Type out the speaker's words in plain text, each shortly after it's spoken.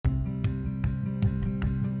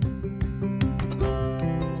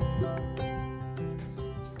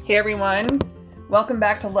Hey everyone, welcome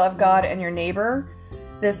back to Love God and Your Neighbor.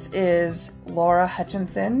 This is Laura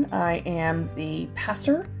Hutchinson. I am the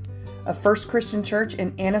pastor of First Christian Church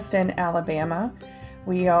in Anniston, Alabama.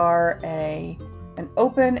 We are an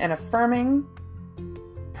open and affirming,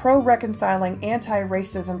 pro-reconciling,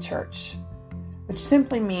 anti-racism church, which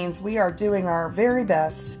simply means we are doing our very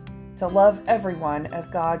best to love everyone as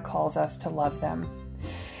God calls us to love them.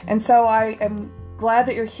 And so I am glad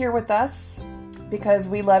that you're here with us because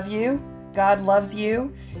we love you, God loves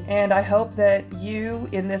you, and I hope that you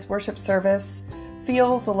in this worship service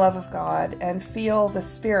feel the love of God and feel the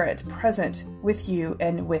Spirit present with you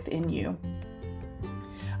and within you.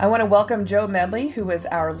 I want to welcome Joe Medley, who is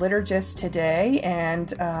our liturgist today,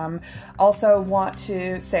 and also want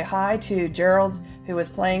to say hi to Gerald, who is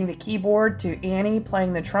playing the keyboard, to Annie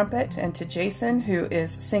playing the trumpet, and to Jason, who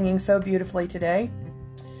is singing so beautifully today.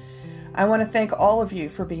 I want to thank all of you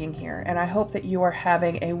for being here, and I hope that you are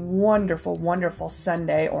having a wonderful, wonderful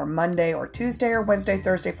Sunday or Monday or Tuesday or Wednesday,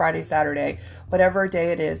 Thursday, Friday, Saturday, whatever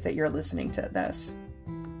day it is that you're listening to this.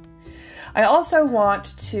 I also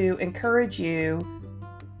want to encourage you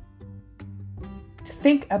to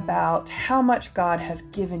think about how much God has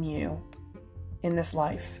given you in this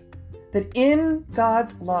life. That in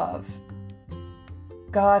God's love,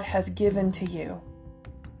 God has given to you.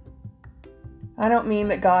 I don't mean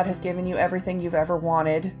that God has given you everything you've ever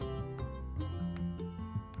wanted,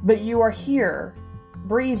 but you are here,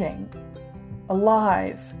 breathing,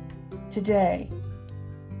 alive today,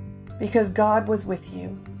 because God was with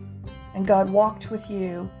you, and God walked with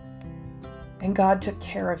you, and God took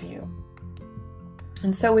care of you.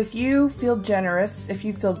 And so if you feel generous, if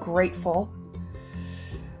you feel grateful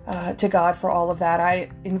to God for all of that, I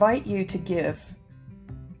invite you to give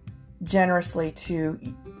generously to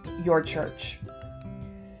your church.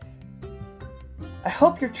 I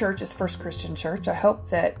hope your church is First Christian Church. I hope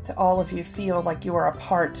that all of you feel like you are a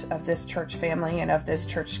part of this church family and of this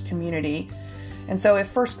church community. And so if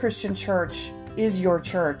First Christian Church is your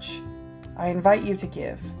church, I invite you to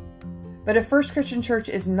give. But if First Christian Church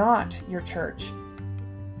is not your church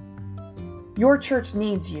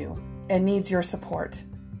needs you and needs your support.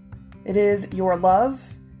 It is your love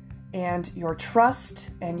and your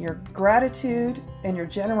trust and your gratitude and your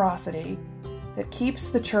generosity that keeps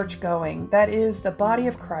the church going. That is the body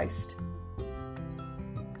of Christ.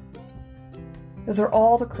 Those are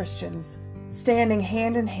all the Christians standing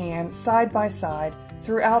hand in hand, side by side,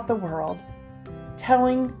 throughout the world,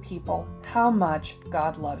 telling people how much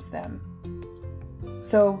God loves them.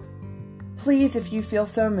 So please, if you feel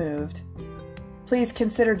so moved, please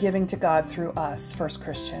consider giving to God through us, First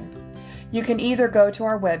Christian. You can either go to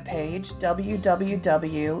our webpage,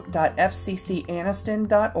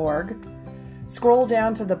 www.fccanniston.org, scroll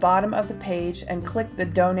down to the bottom of the page and click the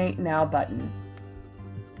Donate Now button.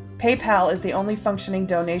 PayPal is the only functioning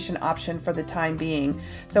donation option for the time being.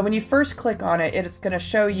 So when you first click on it, it's going to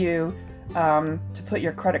show you to put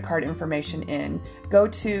your credit card information in. Go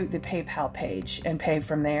to the PayPal page and pay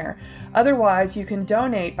from there. Otherwise, you can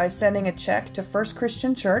donate by sending a check to First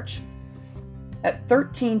Christian Church at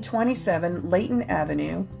 1327 Layton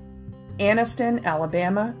Avenue, Anniston,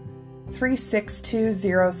 Alabama,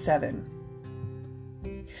 36207.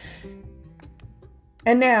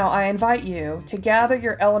 And now I invite you to gather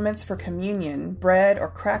your elements for communion, bread or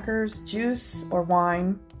crackers, juice or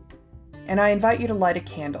wine, and I invite you to light a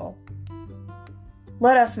candle.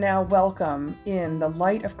 Let us now welcome in the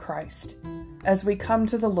light of Christ as we come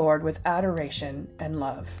to the Lord with adoration and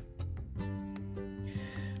love.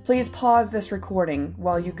 Please pause this recording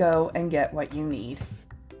while you go and get what you need.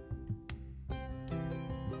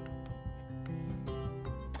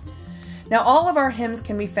 Now, all of our hymns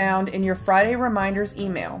can be found in your Friday Reminders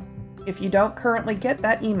email. If you don't currently get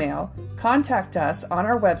that email, contact us on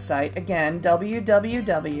our website, again,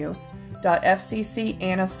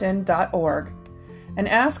 www.fccanniston.org, and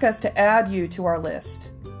ask us to add you to our list.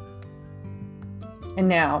 And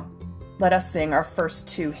now, let us sing our first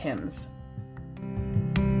two hymns.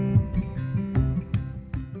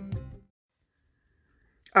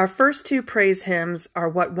 Our first two praise hymns are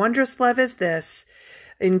What Wondrous Love Is This?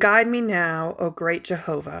 And Guide Me Now, O Great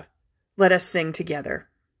Jehovah. Let us sing together.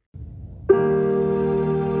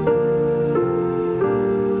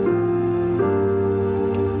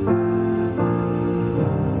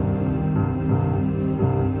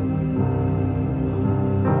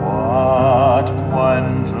 What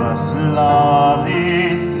wondrous love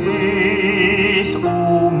is this,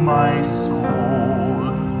 O my soul,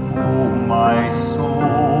 O my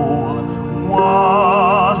soul,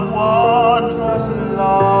 what wondrous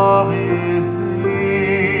love is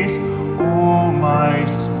this, O my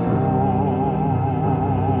soul.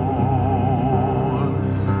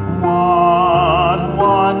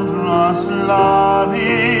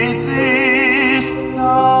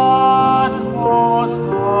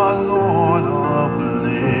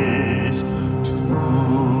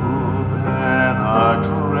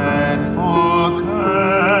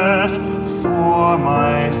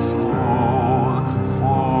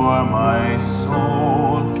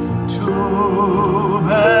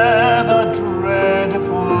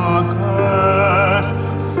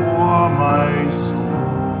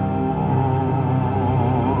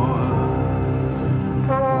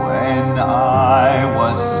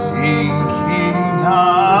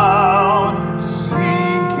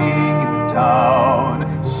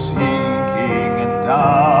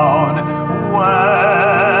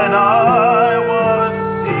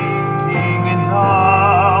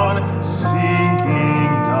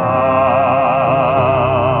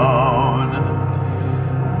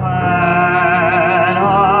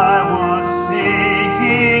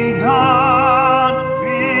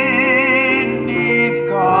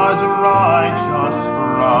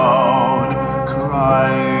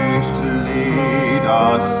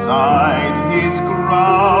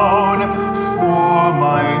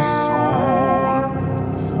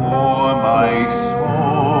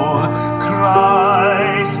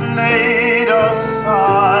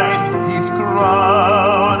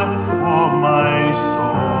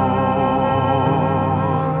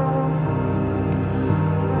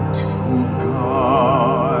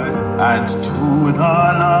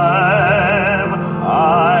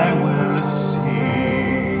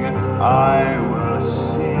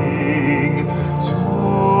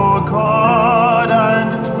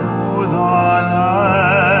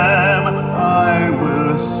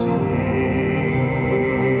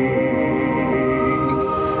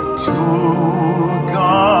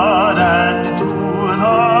 God and to the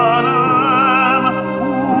Lamb,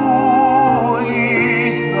 who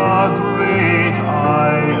is the great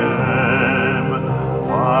I am,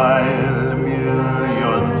 while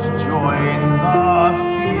millions join the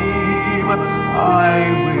theme, I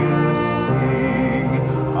will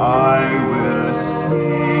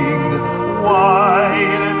sing,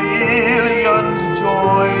 while millions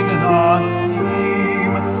join the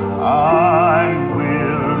theme, I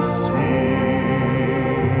will sing.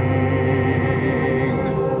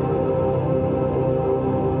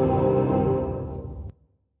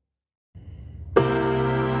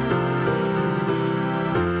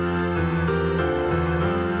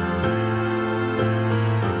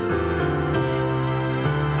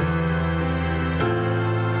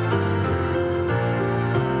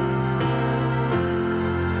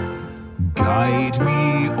 Guide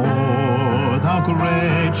me, o'er the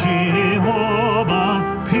great Jehovah,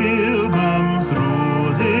 pilgrim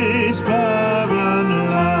through this barren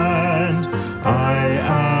land. I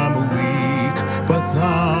am weak, but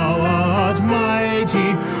thou art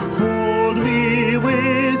mighty. Hold me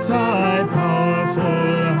with thy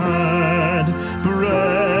powerful hand.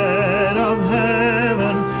 Bread of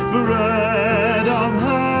heaven,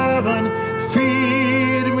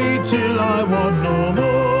 feed me till I want no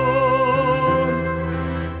more.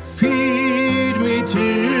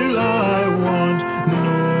 Till I want no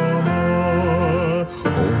more.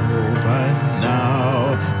 Open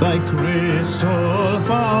now thy crystal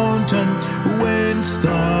fountain, whence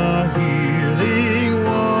the healing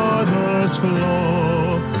waters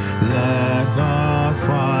flow. Let the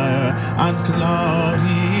fire and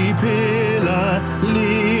cloudy pillar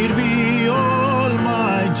lead me all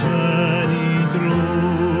my journey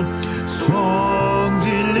through. Strong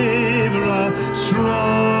deliverer,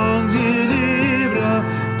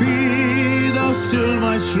 be thou still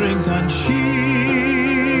my strength and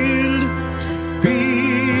shield.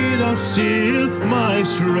 Be thou still my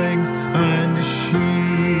strength and shield.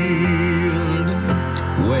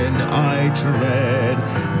 When I tread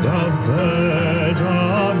the verge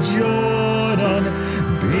of Jordan,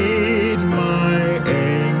 bid my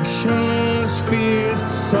anxious fears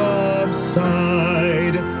subside.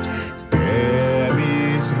 Bear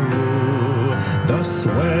me through the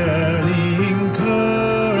swelling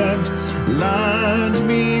current, land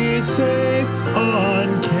me safe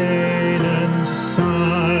on Canaan's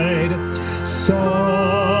side.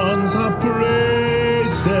 Songs of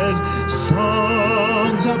praises,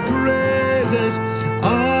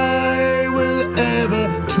 I will ever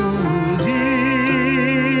to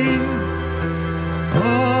thee.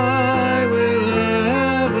 I will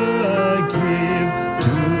ever give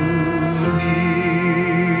to thee.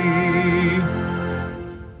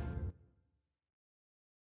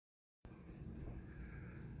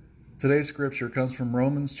 Today's scripture comes from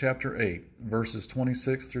Romans chapter 8, verses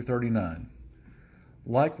 26 through 39.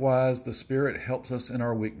 Likewise, the Spirit helps us in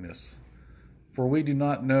our weakness, for we do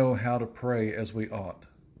not know how to pray as we ought.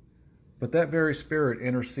 But that very Spirit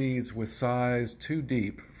intercedes with sighs too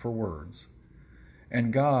deep for words.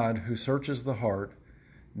 And God, who searches the heart,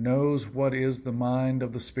 knows what is the mind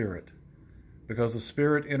of the Spirit, because the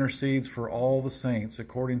Spirit intercedes for all the saints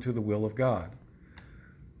according to the will of God.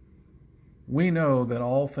 We know that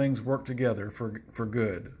all things work together for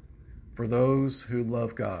good, for those who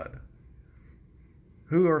love God,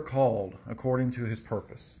 who are called according to his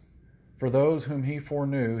purpose. For those whom he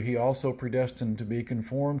foreknew, he also predestined to be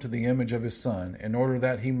conformed to the image of his Son, in order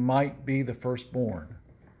that he might be the firstborn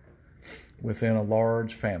within a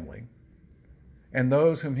large family. And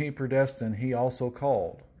those whom he predestined, he also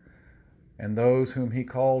called. And those whom he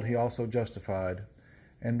called, he also justified.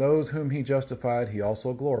 And those whom he justified, he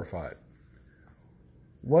also glorified.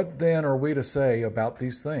 What then are we to say about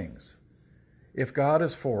these things? If God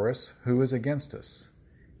is for us, who is against us?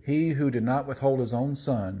 He who did not withhold his own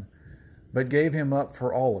Son, but gave him up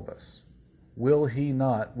for all of us, will he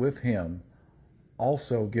not with him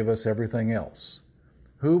also give us everything else?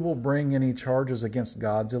 Who will bring any charges against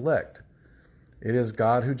God's elect? It is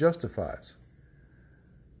God who justifies.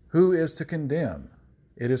 Who is to condemn?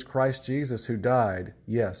 It is Christ Jesus who died,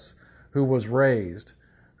 yes, who was raised,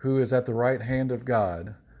 who is at the right hand of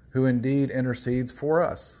God, who indeed intercedes for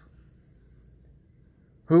us.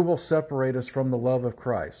 Who will separate us from the love of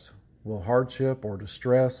Christ? Will hardship or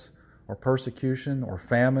distress or persecution or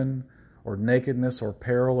famine or nakedness or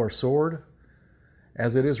peril or sword?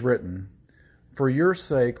 As it is written, for your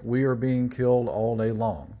sake we are being killed all day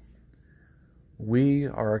long. We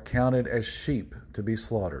are accounted as sheep to be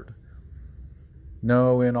slaughtered.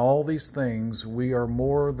 No, in all these things we are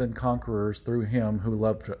more than conquerors through him who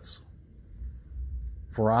loved us.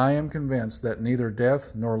 For I am convinced that neither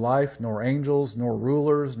death, nor life, nor angels, nor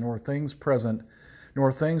rulers, nor things present,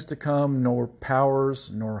 nor things to come, nor powers,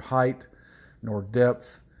 nor height, nor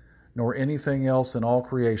depth, nor anything else in all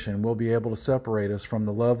creation will be able to separate us from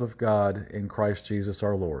the love of God in Christ Jesus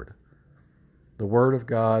our Lord. The word of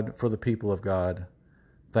God for the people of God.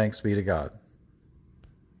 Thanks be to God.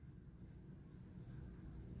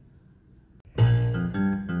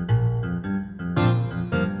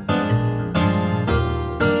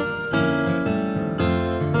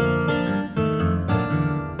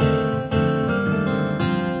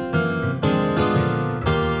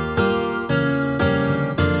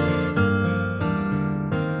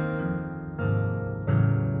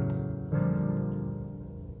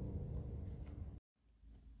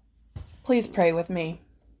 Please pray with me.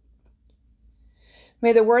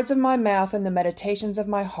 May the words of my mouth and the meditations of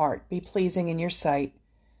my heart be pleasing in your sight,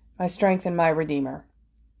 my strength and my Redeemer.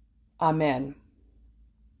 Amen.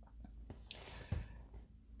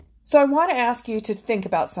 So I want to ask you to think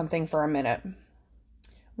about something for a minute.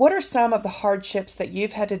 What are some of the hardships that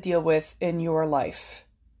you've had to deal with in your life?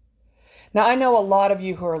 Now, I know a lot of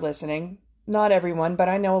you who are listening, not everyone, but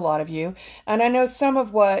I know a lot of you, and I know some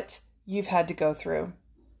of what you've had to go through.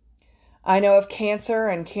 I know of cancer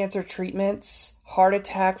and cancer treatments, heart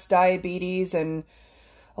attacks, diabetes, and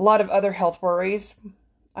a lot of other health worries.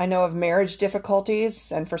 I know of marriage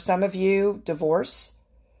difficulties, and for some of you, divorce.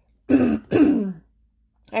 I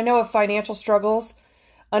know of financial struggles,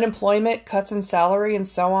 unemployment, cuts in salary, and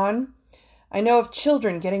so on. I know of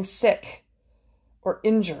children getting sick or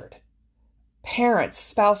injured, parents,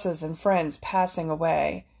 spouses, and friends passing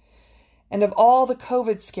away, and of all the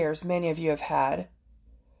COVID scares many of you have had.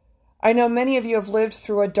 I know many of you have lived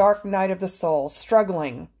through a dark night of the soul,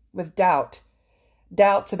 struggling with doubt.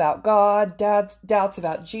 Doubts about God, doubts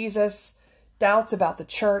about Jesus, doubts about the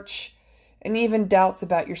church, and even doubts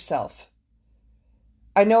about yourself.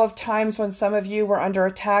 I know of times when some of you were under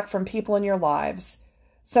attack from people in your lives.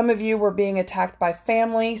 Some of you were being attacked by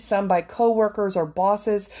family, some by coworkers or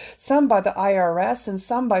bosses, some by the IRS, and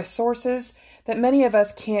some by sources that many of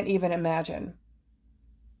us can't even imagine.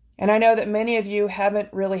 And I know that many of you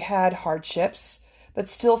haven't really had hardships, but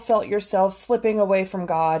still felt yourself slipping away from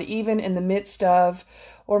God, even in the midst of,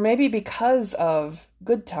 or maybe because of,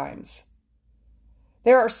 good times.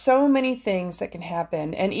 There are so many things that can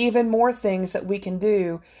happen, and even more things that we can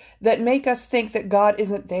do that make us think that God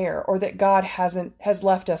isn't there, or that God has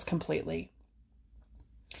left us completely.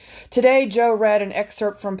 Today, Joe read an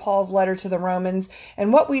excerpt from Paul's letter to the Romans,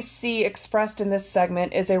 and what we see expressed in this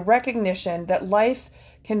segment is a recognition that life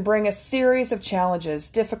can bring a series of challenges,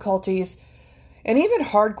 difficulties, and even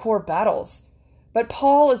hardcore battles. But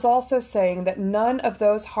Paul is also saying that none of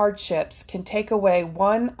those hardships can take away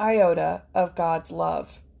one iota of God's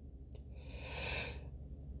love.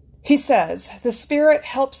 He says, "The Spirit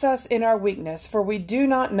helps us in our weakness, for we do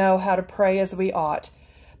not know how to pray as we ought,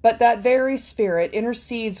 but that very Spirit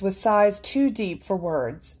intercedes with sighs too deep for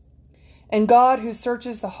words. And God, who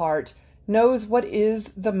searches the heart, knows what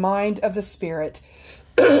is the mind of the Spirit,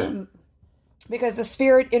 because the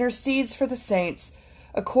Spirit intercedes for the saints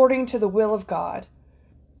according to the will of God.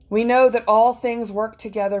 We know that all things work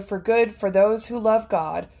together for good for those who love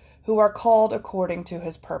God, who are called according to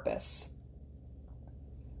his purpose."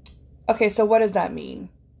 Okay, so what does that mean?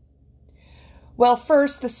 Well,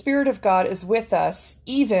 first, the Spirit of God is with us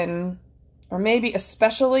even, or maybe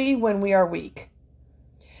especially, when we are weak.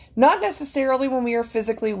 Not necessarily when we are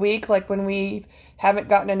physically weak, like when we haven't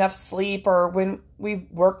gotten enough sleep or when we've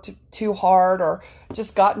worked too hard or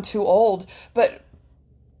just gotten too old, but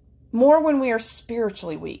more when we are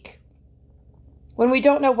spiritually weak. When we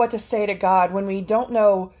don't know what to say to God, when we don't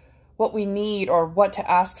know what we need or what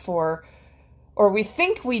to ask for, or we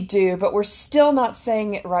think we do, but we're still not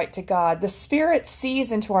saying it right to God, the Spirit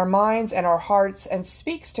sees into our minds and our hearts and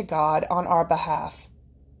speaks to God on our behalf.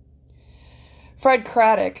 Fred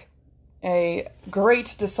Craddock, a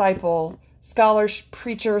great disciple, scholar,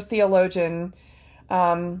 preacher, theologian,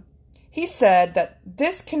 he said that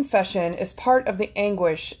this confession is part of the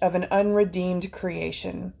anguish of an unredeemed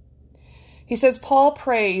creation. He says Paul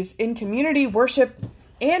prays in community worship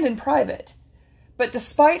and in private, but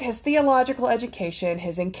despite his theological education,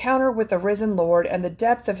 his encounter with the risen Lord, and the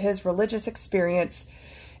depth of his religious experience,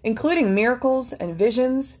 including miracles and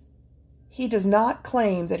visions, he does not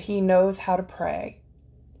claim that he knows how to pray.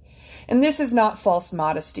 And this is not false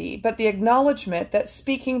modesty, but the acknowledgement that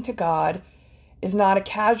speaking to God is not a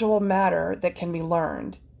casual matter that can be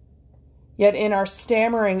learned. Yet in our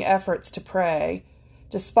stammering efforts to pray,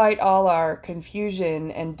 despite all our confusion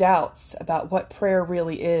and doubts about what prayer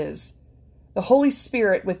really is, The Holy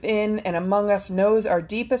Spirit within and among us knows our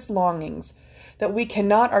deepest longings that we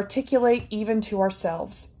cannot articulate even to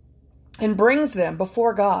ourselves, and brings them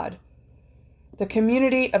before God. The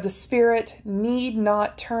community of the Spirit need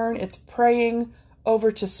not turn its praying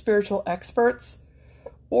over to spiritual experts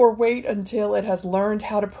or wait until it has learned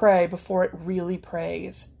how to pray before it really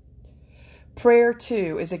prays. Prayer,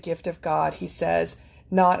 too, is a gift of God, he says,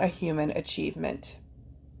 not a human achievement.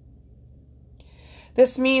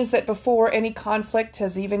 This means that before any conflict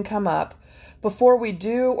has even come up, before we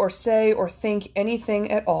do or say or think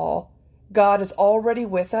anything at all, God is already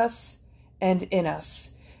with us and in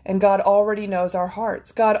us. And God already knows our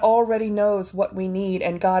hearts. God already knows what we need,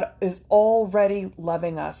 and God is already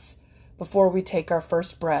loving us before we take our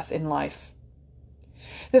first breath in life.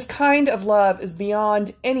 This kind of love is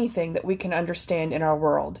beyond anything that we can understand in our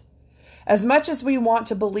world. As much as we want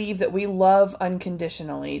to believe that we love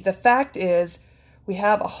unconditionally, the fact is we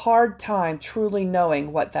have a hard time truly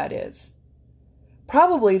knowing what that is.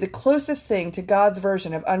 Probably the closest thing to God's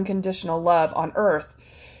version of unconditional love on earth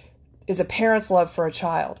is a parent's love for a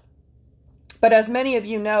child. But as many of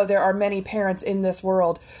you know, there are many parents in this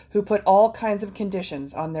world who put all kinds of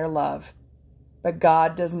conditions on their love. But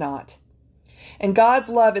God does not. And God's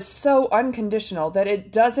love is so unconditional that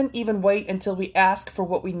it doesn't even wait until we ask for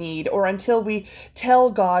what we need or until we tell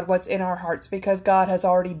God what's in our hearts, because God has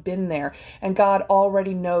already been there and God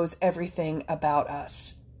already knows everything about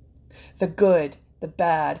us. The good, the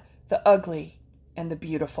bad, the ugly, and the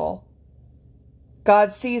beautiful.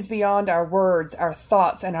 God sees beyond our words, our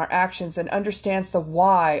thoughts, and our actions and understands the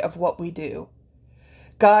why of what we do.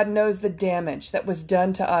 God knows the damage that was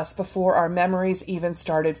done to us before our memories even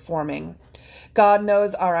started forming. God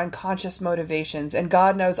knows our unconscious motivations, and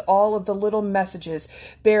God knows all of the little messages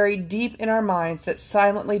buried deep in our minds that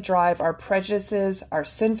silently drive our prejudices, our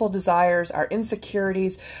sinful desires, our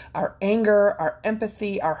insecurities, our anger, our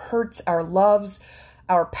empathy, our hurts, our loves,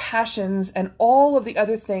 our passions, and all of the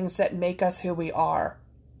other things that make us who we are.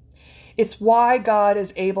 It's why God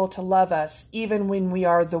is able to love us even when we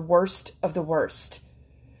are the worst of the worst.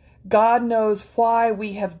 God knows why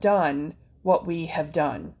we have done what we have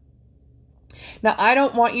done. Now, I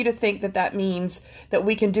don't want you to think that that means that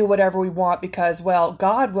we can do whatever we want because, well,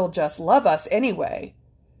 God will just love us anyway.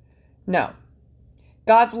 No.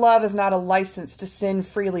 God's love is not a license to sin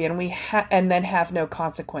freely and then have no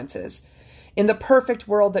consequences. In the perfect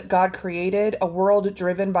world that God created, a world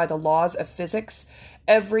driven by the laws of physics,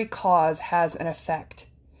 every cause has an effect.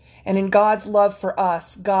 And in God's love for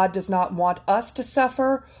us, God does not want us to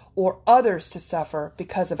suffer or others to suffer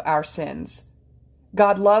because of our sins.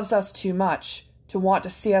 God loves us too much to want to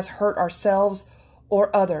see us hurt ourselves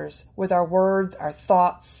or others with our words, our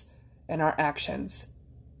thoughts, and our actions.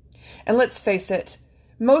 And let's face it,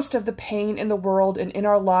 most of the pain in the world and in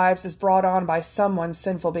our lives is brought on by someone's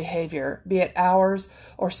sinful behavior, be it ours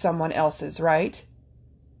or someone else's, right?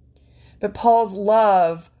 But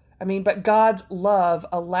God's love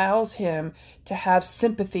allows him to have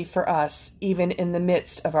sympathy for us even in the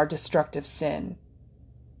midst of our destructive sin.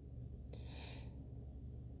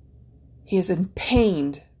 He is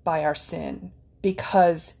pained by our sin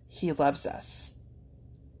because he loves us.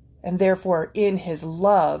 And therefore, in his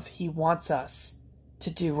love, he wants us to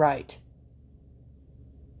do right.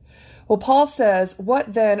 Well, Paul says,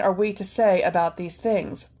 what then are we to say about these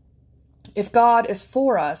things? If God is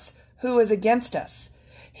for us, who is against us?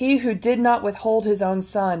 He who did not withhold his own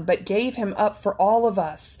son, but gave him up for all of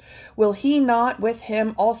us, will he not with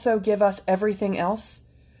him also give us everything else?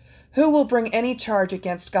 Who will bring any charge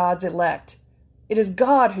against God's elect? It is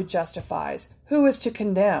God who justifies. Who is to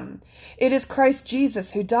condemn? It is Christ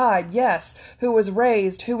Jesus who died, yes, who was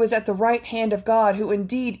raised, who was at the right hand of God, who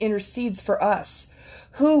indeed intercedes for us.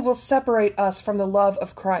 Who will separate us from the love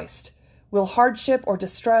of Christ? Will hardship or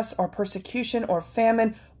distress or persecution or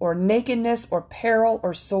famine or nakedness or peril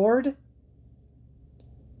or sword?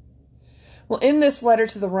 Well, in this letter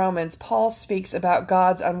to the Romans, Paul speaks about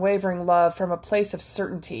God's unwavering love from a place of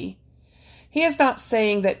certainty. He is not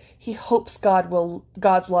saying that he hopes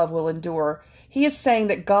God's love will endure. He is saying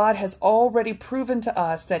that God has already proven to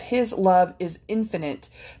us that his love is infinite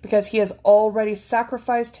because he has already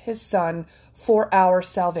sacrificed his son for our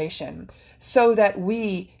salvation so that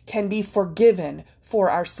we can be forgiven for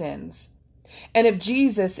our sins. And if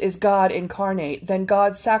Jesus is God incarnate, then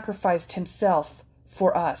God sacrificed himself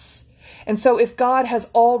for us. And so if God has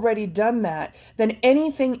already done that, then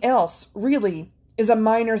anything else really is a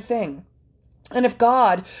minor thing. And if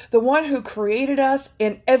God, the one who created us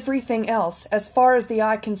and everything else, as far as the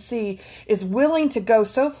eye can see, is willing to go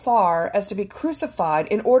so far as to be crucified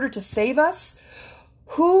in order to save us,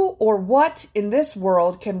 who or what in this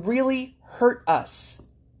world can really hurt us.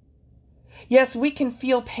 Yes, we can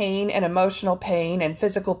feel pain and emotional pain and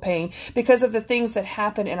physical pain because of the things that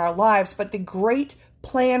happen in our lives, but the great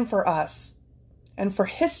plan for us and for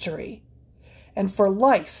history and for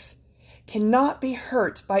life cannot be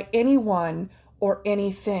hurt by anyone or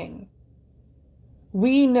anything.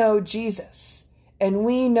 We know Jesus, and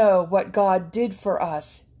we know what God did for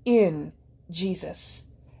us in Jesus.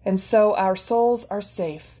 And so our souls are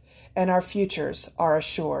safe and our futures are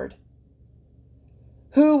assured.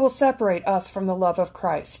 Who will separate us from the love of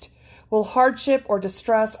Christ? Will hardship or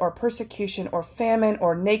distress or persecution or famine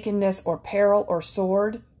or nakedness or peril or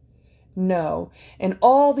sword? No, in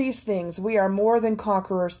all these things we are more than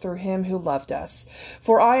conquerors through him who loved us.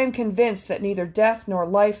 For I am convinced that neither death nor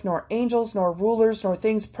life nor angels nor rulers nor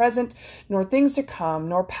things present nor things to come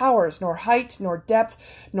nor powers nor height nor depth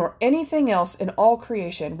nor anything else in all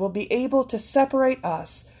creation will be able to separate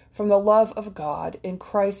us from the love of God in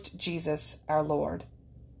Christ Jesus our Lord.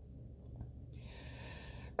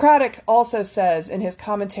 Craddock also says in his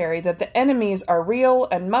commentary that the enemies are real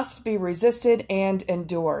and must be resisted and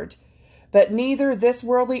endured. But neither this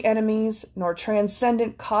worldly enemies nor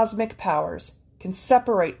transcendent cosmic powers can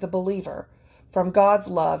separate the believer from God's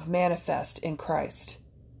love manifest in Christ.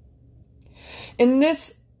 In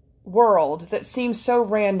this world that seems so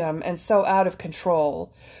random and so out of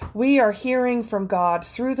control, we are hearing from God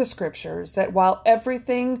through the scriptures that while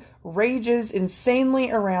everything rages insanely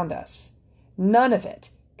around us, none of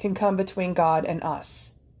it can come between God and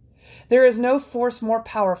us. There is no force more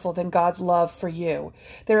powerful than God's love for you.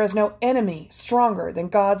 There is no enemy stronger than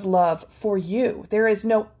God's love for you. There is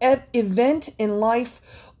no event in life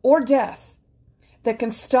or death that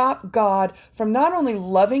can stop God from not only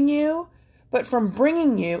loving you, but from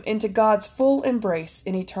bringing you into God's full embrace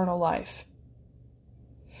in eternal life.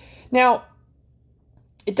 Now,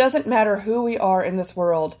 it doesn't matter who we are in this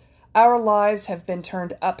world. Our lives have been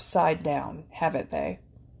turned upside down, haven't they?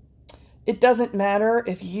 It doesn't matter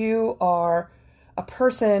if you are a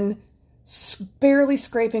person barely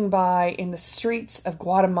scraping by in the streets of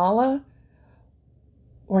Guatemala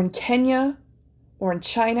or in Kenya or in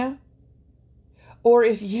China, or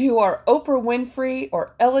if you are Oprah Winfrey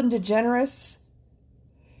or Ellen DeGeneres.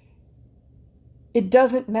 It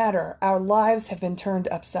doesn't matter. Our lives have been turned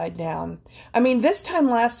upside down. I mean, this time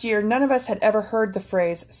last year, none of us had ever heard the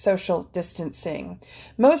phrase social distancing.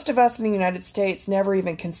 Most of us in the United States never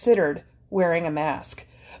even considered wearing a mask.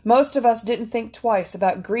 Most of us didn't think twice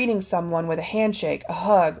about greeting someone with a handshake, a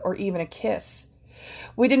hug, or even a kiss.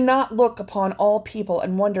 We did not look upon all people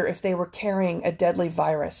and wonder if they were carrying a deadly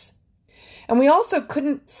virus. And we also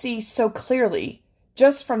couldn't see so clearly,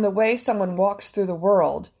 just from the way someone walks through the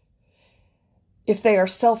world, if they are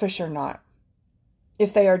selfish or not,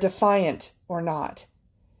 if they are defiant or not,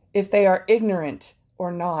 if they are ignorant or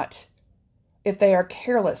not, if they are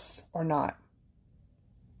careless or not.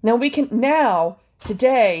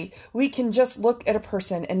 Today, we can just look at a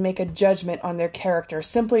person and make a judgment on their character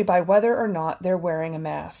simply by whether or not they're wearing a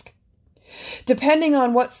mask. Depending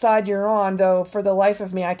on what side you're on, though, for the life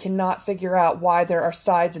of me, I cannot figure out why there are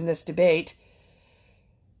sides in this debate.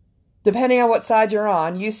 Depending on what side you're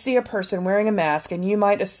on, you see a person wearing a mask and you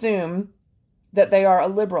might assume that they are a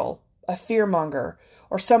liberal, a fearmonger,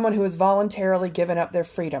 or someone who has voluntarily given up their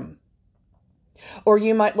freedom. Or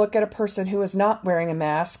you might look at a person who is not wearing a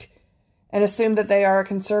mask and assume that they are a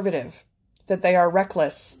conservative, that they are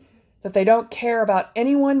reckless, that they don't care about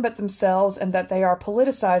anyone but themselves, and that they are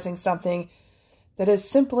politicizing something that is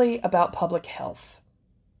simply about public health.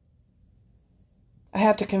 I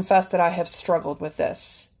have to confess that I have struggled with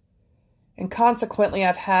this. And consequently,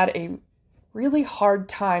 I've had a really hard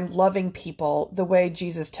time loving people the way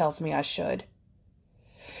Jesus tells me I should.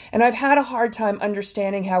 And I've had a hard time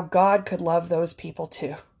understanding how God could love those people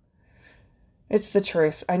too. It's the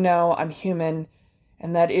truth. I know I'm human,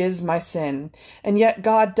 and that is my sin. And yet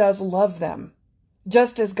God does love them,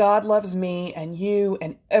 just as God loves me and you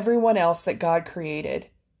and everyone else that God created.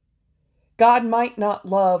 God might not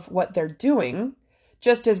love what they're doing,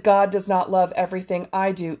 just as God does not love everything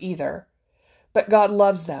I do either. But God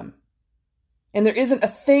loves them. And there isn't a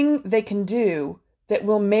thing they can do that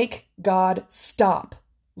will make God stop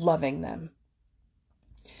loving them.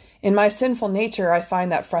 In my sinful nature, I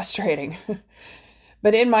find that frustrating.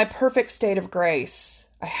 But in my perfect state of grace,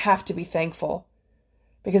 I have to be thankful,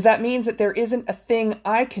 because that means that there isn't a thing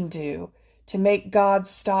I can do to make God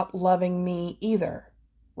stop loving me either,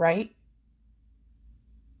 right?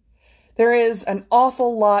 There is an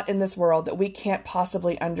awful lot in this world that we can't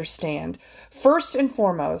possibly understand. First and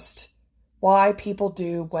foremost, why people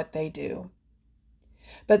do what they do.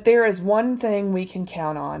 But there is one thing we can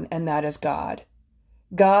count on, and that is God.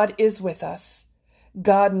 God is with us.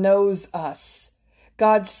 God knows us.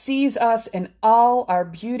 God sees us in all our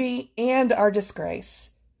beauty and our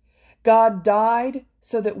disgrace. God died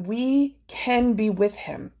so that we can be with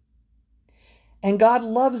him. And God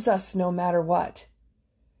loves us no matter what.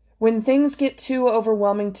 When things get too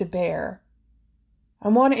overwhelming to bear, I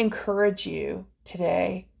want to encourage you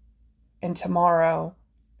today and tomorrow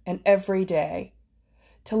and every day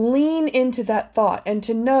to lean into that thought and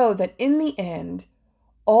to know that in the end,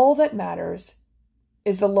 all that matters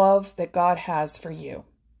is the love that God has for you.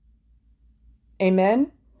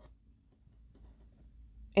 Amen?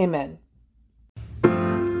 Amen.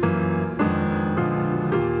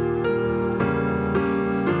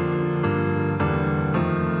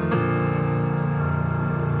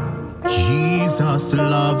 Jesus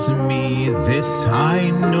loves me, this I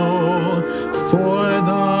know, for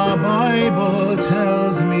the Bible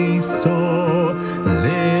tells me so.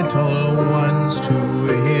 Little ones to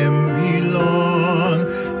him belong.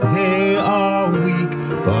 They are weak,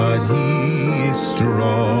 but he is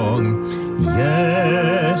strong.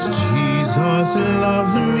 Yes, Jesus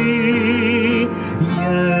loves me.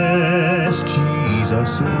 Yes,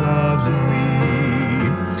 Jesus loves me.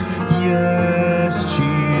 Yes,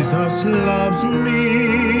 Jesus loves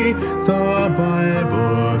me, the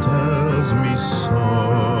Bible tells me so.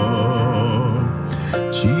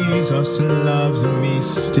 Jesus loves me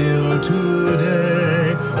still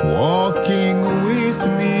today, walking with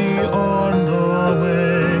me on the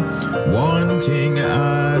way, wanting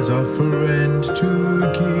as a friend to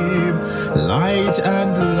give light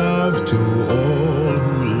and love to all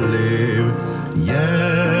who live.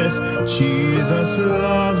 Yes, Jesus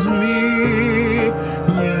loves me.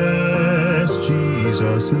 Yes,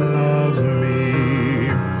 Jesus loves me.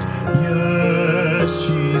 Yes,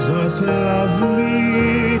 Jesus loves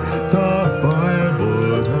me. The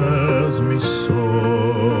Bible tells me so.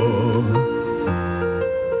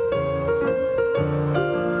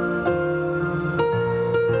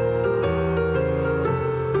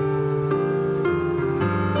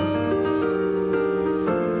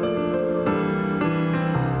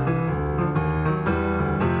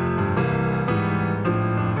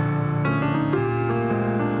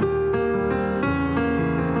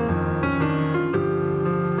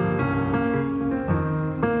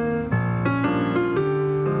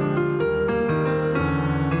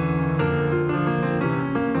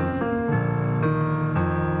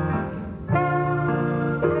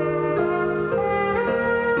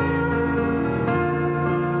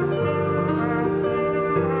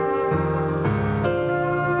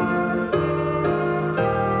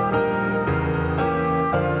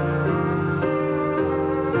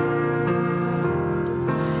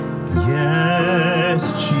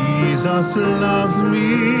 Jesus loves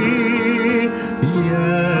me.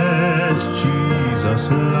 Yes, Jesus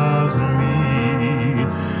loves me.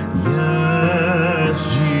 Yes,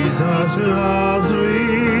 Jesus loves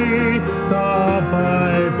me. The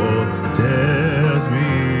Bible tells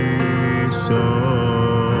me so.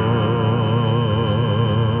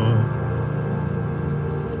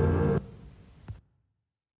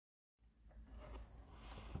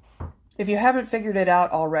 If you haven't figured it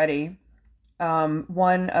out already,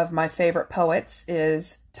 one of my favorite poets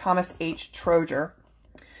is Thomas H. Trojer.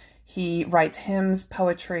 He writes hymns,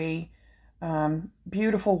 poetry,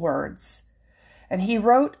 beautiful words. And he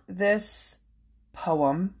wrote this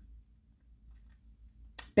poem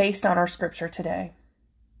based on our scripture today.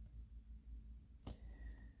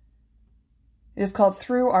 It is called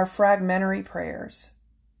Through Our Fragmentary Prayers.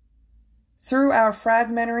 Through our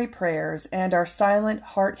fragmentary prayers and our silent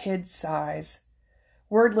heart-hid sighs,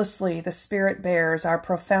 wordlessly the Spirit bears our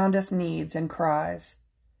profoundest needs and cries.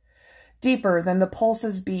 Deeper than the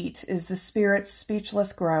pulse's beat is the Spirit's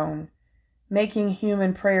speechless groan, making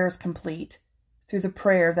human prayers complete through the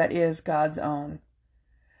prayer that is God's own.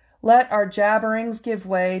 Let our jabberings give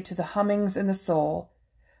way to the hummings in the soul,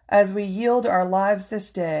 as we yield our lives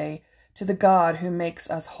this day to the God who makes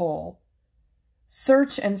us whole.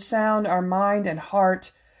 Search and sound our mind and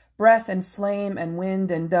heart, breath and flame and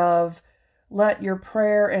wind and dove. Let your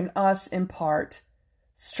prayer in us impart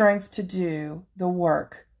strength to do the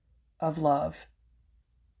work of love.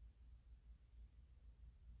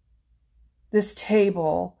 This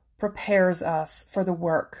table prepares us for the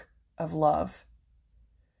work of love.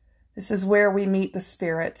 This is where we meet the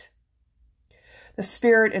Spirit. The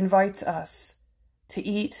Spirit invites us to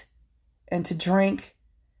eat and to drink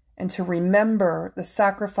and to remember the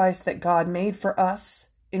sacrifice that God made for us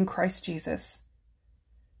in Christ Jesus.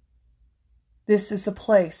 This is the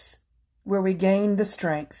place where we gain the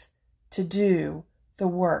strength to do the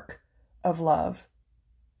work of love.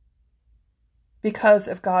 Because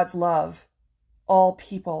of God's love, all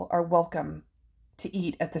people are welcome to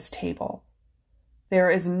eat at this table. There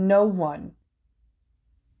is no one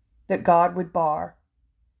that God would bar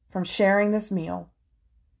from sharing this meal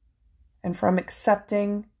and from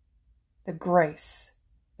accepting the grace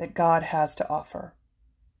that God has to offer.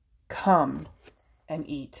 Come and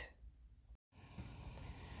eat.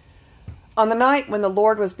 On the night when the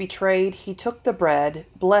Lord was betrayed, he took the bread,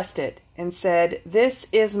 blessed it, and said, "This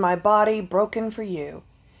is my body broken for you.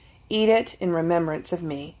 Eat it in remembrance of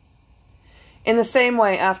me." In the same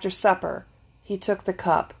way, after supper, he took the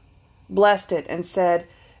cup, blessed it, and said,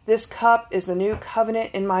 "This cup is the new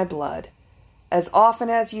covenant in my blood. As often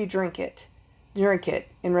as you drink it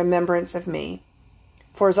in remembrance of me.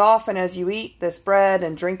 For as often as you eat this bread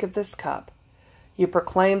and drink of this cup, you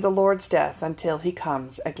proclaim the Lord's death until he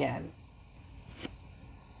comes again."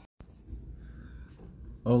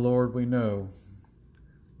 O Lord, we know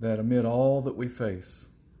that amid all that we face,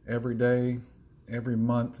 every day, every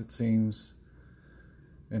month it seems,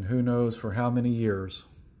 and who knows for how many years,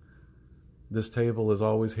 this table is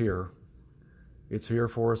always here. It's here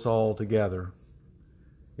for us all to gather.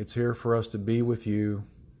 It's here for us to be with you.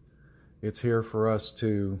 It's here for us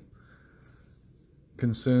to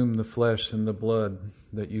consume the flesh and the blood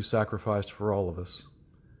that you sacrificed for all of us,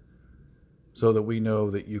 so that we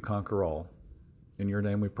know that you conquer all. In your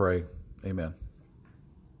name we pray. Amen.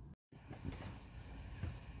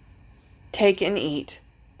 Take and eat,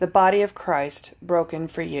 the body of Christ broken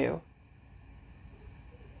for you.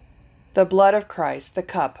 The blood of Christ, the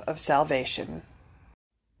cup of salvation.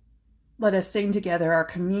 Let us sing together our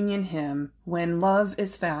communion hymn, "When Love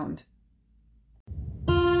is Found."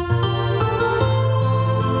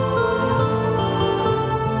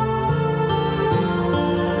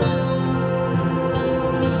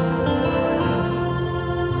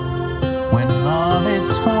 When love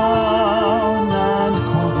is found and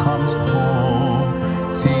God comes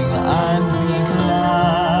home, sing and be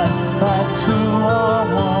glad that two are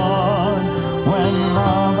one. When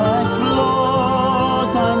love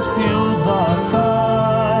explodes and fills the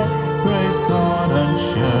sky, praise God and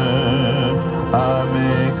share our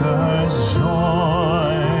Maker's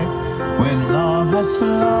joy. When love has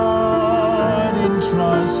flowed in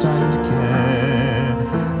trust and care,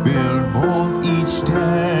 build both each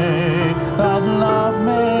day that love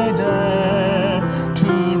may dare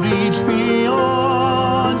to reach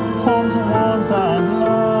beyond home's warmth and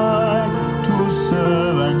light, to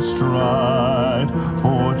serve and strive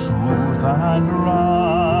for truth and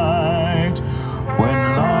right. When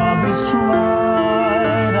love is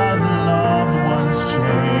tried as loved ones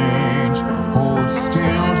change, hold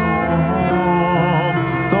still to hope,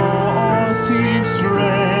 though all seems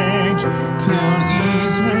strange, till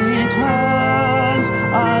ease returns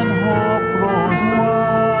and hope grows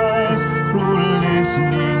wise through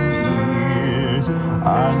listening ears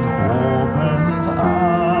and opened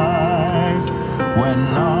eyes. When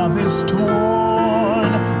love is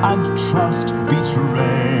torn and trust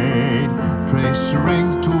betrayed, pray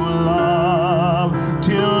strength to love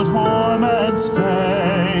till torments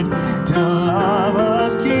fade, till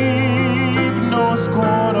lovers keep no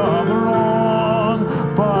score of wrong,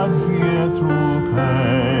 but hear through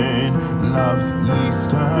pain love's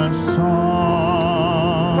Easter song.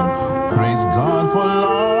 Praise God for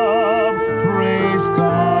love, praise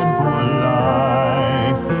God for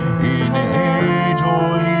life, in age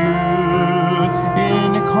or youth,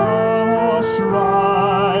 in calm or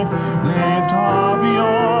strife. Lift up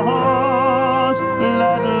your hearts,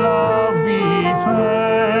 let love be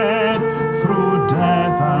fed through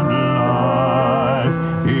death and life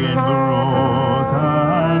in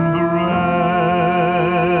broken bread.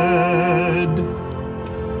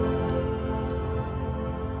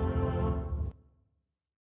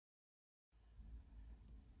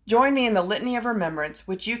 Join me in the Litany of Remembrance,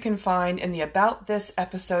 which you can find in the About This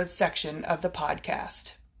Episode section of the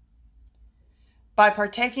podcast. By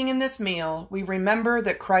partaking in this meal, we remember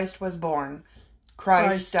that Christ was born,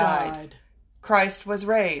 Christ died, Christ was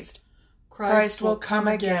raised, Christ will come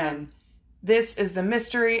again. This is the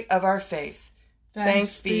mystery of our faith.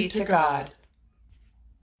 Thanks be to God.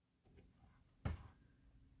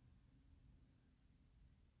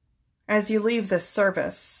 As you leave this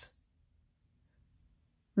service,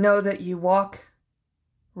 know that you walk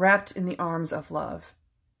wrapped in the arms of love.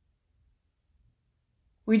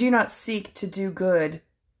 We do not seek to do good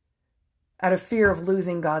out of fear of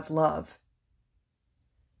losing God's love.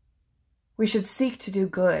 We should seek to do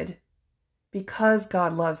good because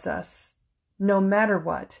God loves us, no matter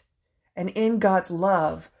what. And in God's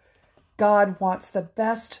love, God wants the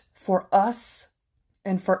best for us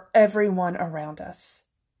and for everyone around us.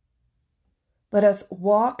 Let us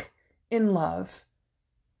walk in love,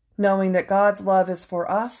 knowing that God's love is for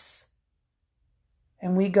us,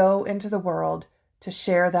 and we go into the world to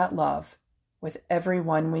share that love with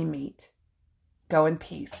everyone we meet. Go in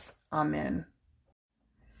peace. Amen.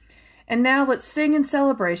 And now let's sing in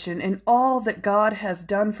celebration in all that God has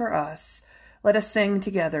done for us. Let us sing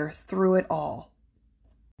together through it all.